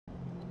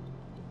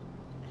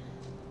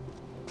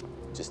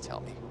Just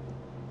tell me,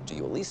 do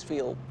you at least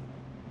feel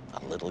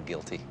a little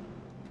guilty?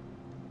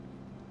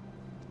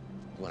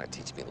 You want to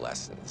teach me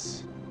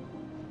lessons.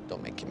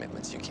 Don't make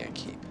commitments you can't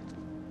keep.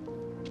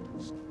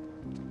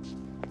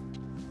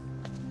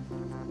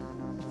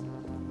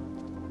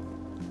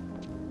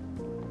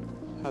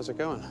 How's it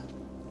going?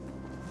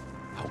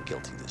 How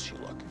guilty does she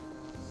look?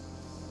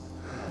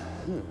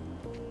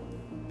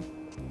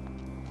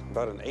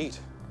 About an 8.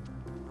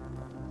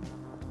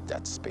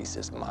 That space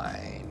is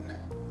mine.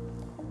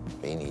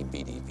 Veni,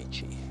 vidi,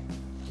 vici.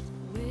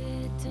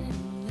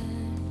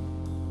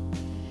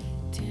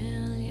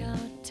 Till your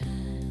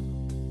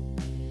time,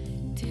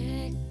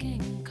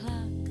 ticking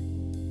clock.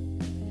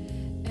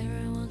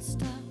 Everyone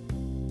stop,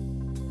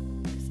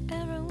 'cause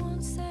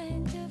everyone's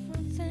saying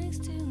different things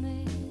to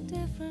me,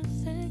 different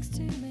things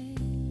to me.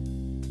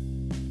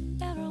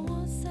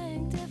 Everyone's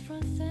saying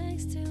different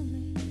things to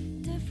me,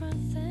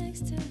 different things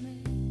to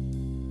me.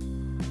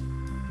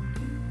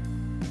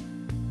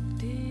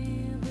 Do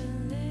you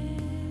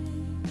believe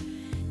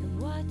in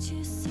what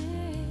you see?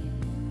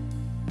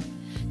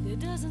 There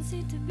doesn't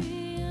seem to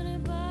be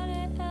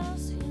anybody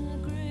else who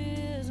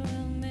agrees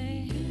with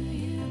me. Do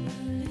you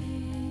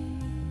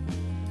believe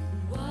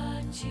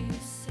what you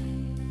see?